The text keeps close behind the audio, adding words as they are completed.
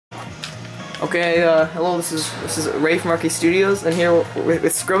Okay, hello. This is Ray from RKstudios, and here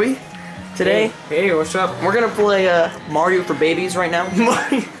with Scrubby today. Hey, what's up? We're gonna play Mario for babies right now.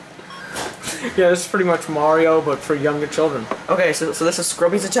 Mario. Yeah, this is pretty much Mario, but for younger children. Okay, so this is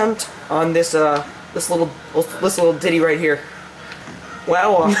Scrubby's attempt on this this little ditty right here.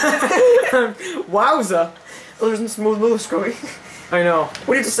 Wow. Wowza. Those are some smooth moves, Scrubby. I know. What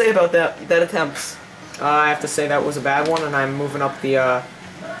do you have to say about that attempt? I have to say that was a bad one, and I'm moving up the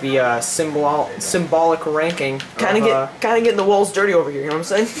symbolic ranking. Kind of getting the walls dirty over here. You know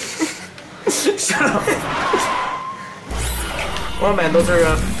what I'm saying? Shut up. Well, man, those are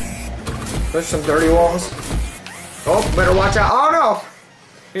There's some dirty walls. Oh, better watch out. Oh no!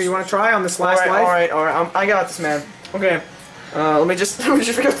 Here, you want to try on this last life? Alright. I got this, man. Okay. Let me just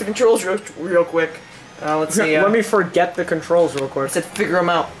figure out the controls real quick. Let's see. Let me forget the controls real quick. I said figure them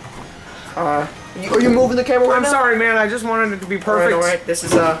out. Are you moving the camera right now? I'm sorry, man. I just wanted it to be perfect. Alright. This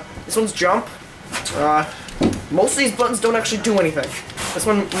one's jump. Most of these buttons don't actually do anything. This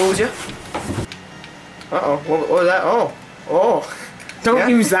one moves you. Uh-oh. What was that? Oh. Don't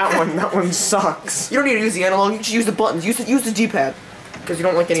use that one. That one sucks. You don't need to use the analog. You just use the buttons. Use the D-pad. Because you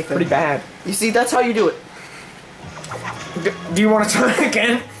don't like anything. Pretty bad. You see, that's how you do it. Do you want to try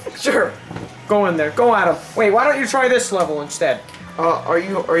again? Sure. Go in there. Go at him. Wait, why don't you try this level instead? Are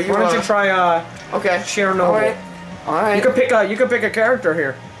you? Why don't you try Okay. Chernobyl? Alright. You could pick a character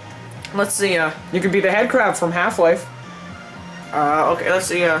here. Let's see. You could be the head crab from Half-Life. Okay. Let's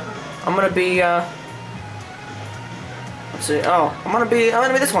see. I'm gonna be. Let's see. Oh, I'm gonna be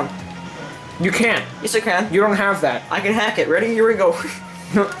this one. You can't. Yes, I can. You don't have that. I can hack it. Ready? Here we go.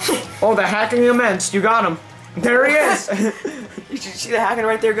 Oh, the hacking immense. You got him. There he is. You see the hacking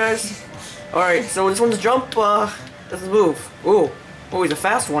right there, guys? Alright, so this one's jump, this is move. Ooh, he's a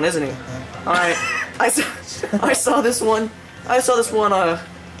fast one, isn't he? Alright, I saw this one. All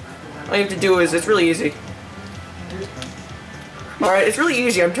you have to do is, it's really easy. Alright, it's really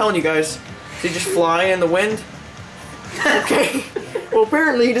easy, I'm telling you guys. So you just fly in the wind. Okay. Well,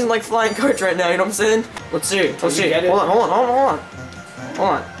 apparently he doesn't like flying carts right now, you know what I'm saying? Let's see. Hold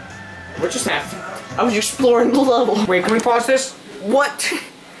on. What just happened? I was exploring the level. Wait, can we pause this? What?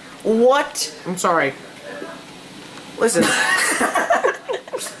 What? I'm sorry. Listen.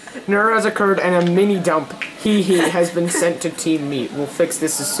 An error has occurred and a mini dump has been sent to Team Meat. We'll fix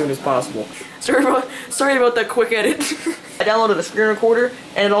this as soon as possible. Sorry about that quick edit. I downloaded a screen recorder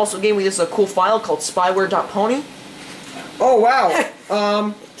and it also gave me this cool file called spyware.pony. Oh wow.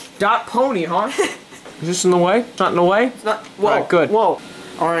 .pony, huh? Is this in the way? It's not in the way? It's not. Whoa. Alright, good. Whoa.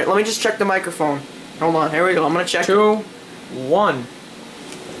 Alright, let me just check the microphone. Hold on, here we go. I'm gonna check. 2, 1.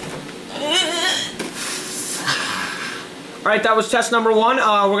 Alright, that was test number 1.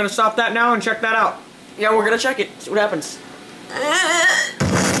 We're gonna stop that now and check that out. Yeah, we're gonna check it. See what happens.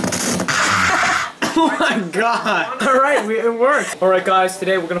 Oh my god! Alright, it worked. Alright guys,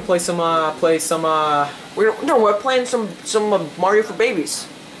 today we're gonna play some we're playing some Mario for babies.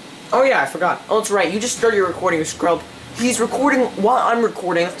 Oh yeah, I forgot. Oh, that's right. You just started your recording, you scrub. He's recording while I'm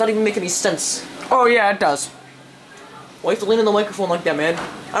recording. That's not even making any sense. Oh yeah, it does. Why you have to lean in the microphone like that, man?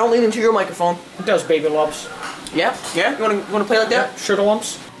 I don't lean into your microphone. It does, baby lumps. Yeah? Yeah? You wanna play like that? Yeah, sugar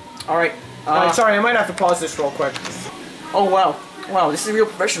lumps. Alright. Sorry, I might have to pause this real quick. Oh wow. Wow, this is real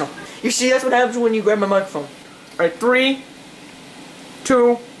professional. You see, that's what happens when you grab my microphone. Alright, 3,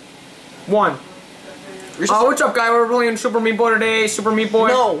 2, 1. What's up, guys? We're playing Super Meat Boy today. Super Meat Boy.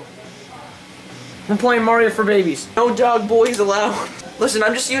 No. We're playing Mario for babies. No dog boys allowed. Listen,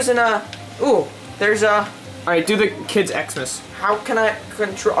 I'm just using ooh, there's Alright, do the kids Xmas. How can I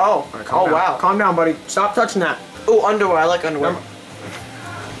control? Oh, Right, oh down. wow. Calm down, buddy. Stop touching that. Oh, underwear. I like underwear.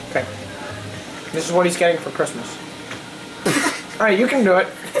 Okay. This is what he's getting for Christmas. Alright, you can do it.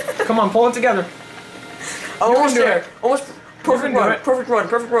 Come on, pull it together. Almost there. Almost perfect run. It. Perfect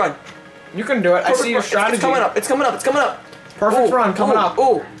run. You can do it. Perfect I see your run. strategy. It's coming up. Perfect run coming up.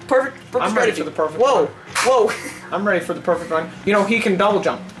 Oh, perfect I'm strategy. ready for the perfect run. Whoa. I'm ready for the perfect run. You know, he can double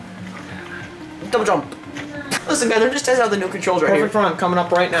jump. Double jump. Listen, guys, I'm just testing out the new controls right here. Perfect run coming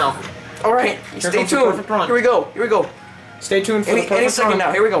up right now. Alright, stay tuned. Perfect run. Here we go. Stay tuned for the perfect any second run.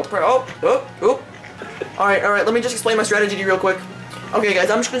 now. Here we go. Oh. Alright, let me just explain my strategy to you real quick. Okay, guys,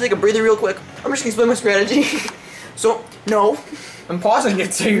 I'm just gonna take a breather real quick. I'm just gonna explain my strategy. So, no. I'm pausing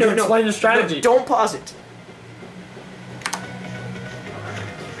it so you can explain your strategy. No, don't pause it.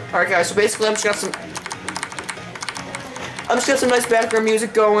 Alright, guys, so basically I'm just gonna have some nice background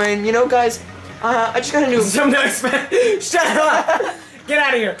music going. You know, guys, I just got a new... Some nice Shut up! Get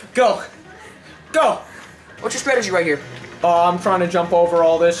out of here. Go. What's your strategy right here? I'm trying to jump over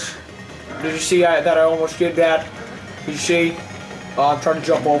all this. Did you see that I almost did that? Did you see? I'm trying to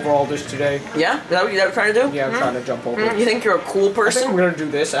jump over all this today. Yeah? Is that what you're trying to do? Yeah, I'm trying to jump over. You think you're a cool I person? think I'm gonna do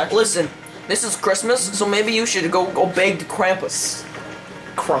this, actually. Listen, this is Christmas, so maybe you should go beg to Krampus.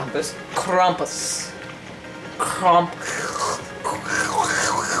 Krampus. Krampus.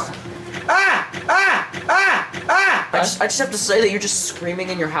 I just have to say that you're just screaming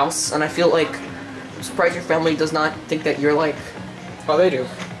in your house, and I feel like I'm surprised your family does not think that you're like... Oh, they do.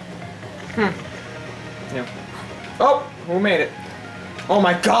 Yeah. Oh, who made it? Oh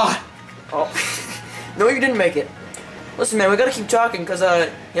my god! Oh. No, you didn't make it. Listen, man, we gotta keep talking, because,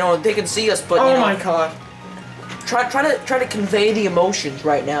 you know, they can see us, but, oh you know... my god. Try to convey the emotions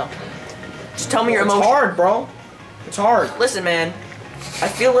right now. Just tell me your emotions. It's hard, bro. It's hard. Listen, man. I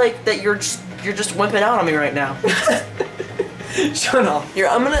feel like that you're just wimping out on me right now. Shut up. Here,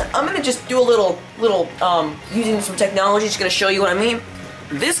 I'm gonna just do a little using some technology. Just gonna show you what I mean.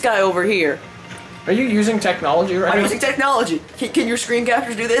 This guy over here. Are you using technology right now? I'm using technology. Can your screen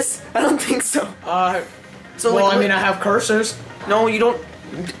captures do this? I don't think so. So well, like, I mean, I have cursors. No, you don't.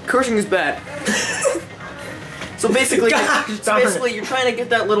 Cursing is bad. So basically, you're trying to get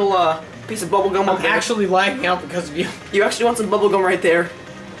that little piece of bubble gum. I'm actually lagging out because of you. You actually want some bubble gum right there.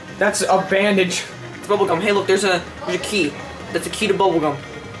 That's a bandage. It's bubble gum. Hey, look, there's a key. That's a key to bubble gum.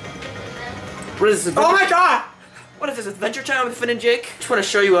 What is this? Oh my god! What is this? Adventure Time with Finn and Jake? Just want to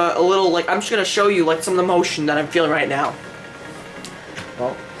show you a little, like, I'm just gonna show you like some of the emotion that I'm feeling right now.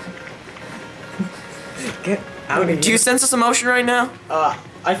 Well, get out of here. Do you sense this emotion right now?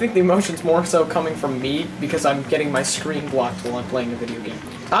 I think the emotion's more so coming from me because I'm getting my screen blocked while I'm playing a video game.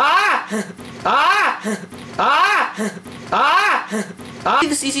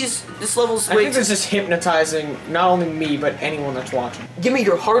 This level's I think this is hypnotizing not only me but anyone that's watching. Give me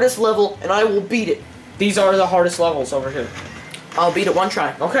your hardest level and I will beat it. These are the hardest levels over here. I'll beat it one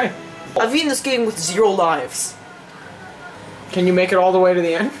try. Okay. I've beaten this game with 0 lives. Can you make it all the way to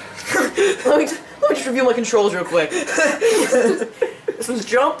the end? let me just review my controls real quick. This one's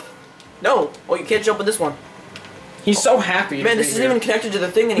jump? No. Oh, you can't jump in this one. He's so happy. Man, this isn't even connected to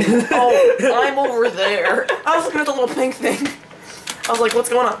the thing anymore. Oh, I'm over there. I was looking at the little pink thing. I was like, what's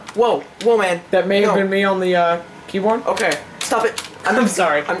going on? Whoa, man. That may have been me on the keyboard. Okay, stop it. I'm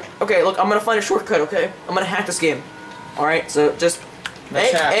sorry. Okay, look, I'm gonna find a shortcut, okay? I'm gonna hack this game. Alright, so just...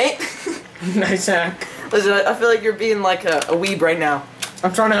 Nice hack. Hey. Nice hack. Listen, I feel like you're being like a weeb right now.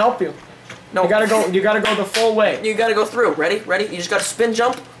 I'm trying to help you. No. You gotta go the full way. You gotta go through. Ready? You just gotta spin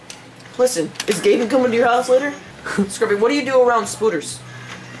jump. Listen, is Gavin coming to your house later? Scrubby, what do you do around spooters?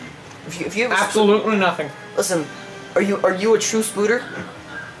 If you have absolutely nothing. Listen, are you a true spooter?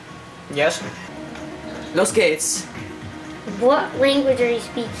 Yes. Los Gates. What language are you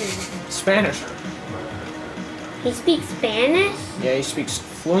speaking? Spanish. He speaks Spanish? Yeah, he speaks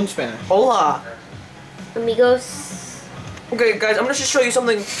fluent Spanish. Hola. Amigos. Okay, guys, I'm gonna just show you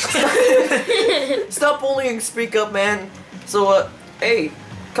something. Stop bullying, speak up, man. So, hey,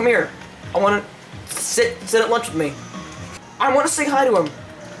 come here. I wanna sit at lunch with me. I wanna say hi to him.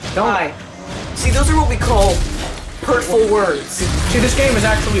 Hi. See, those are what we call hurtful words. See, this game is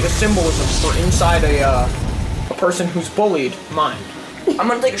actually the symbolism for inside a person who's bullied mind. I'm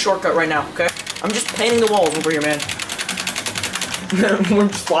gonna take a shortcut right now, okay? I'm just painting the walls over here, man. We're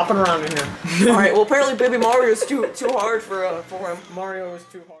just flopping around in here. Alright, well apparently Baby Mario's too hard for him. Mario is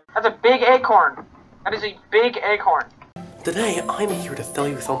too hard. That's a big acorn. That is a big acorn. Today, I'm here to tell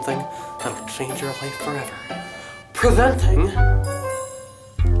you something that'll change your life forever. Preventing...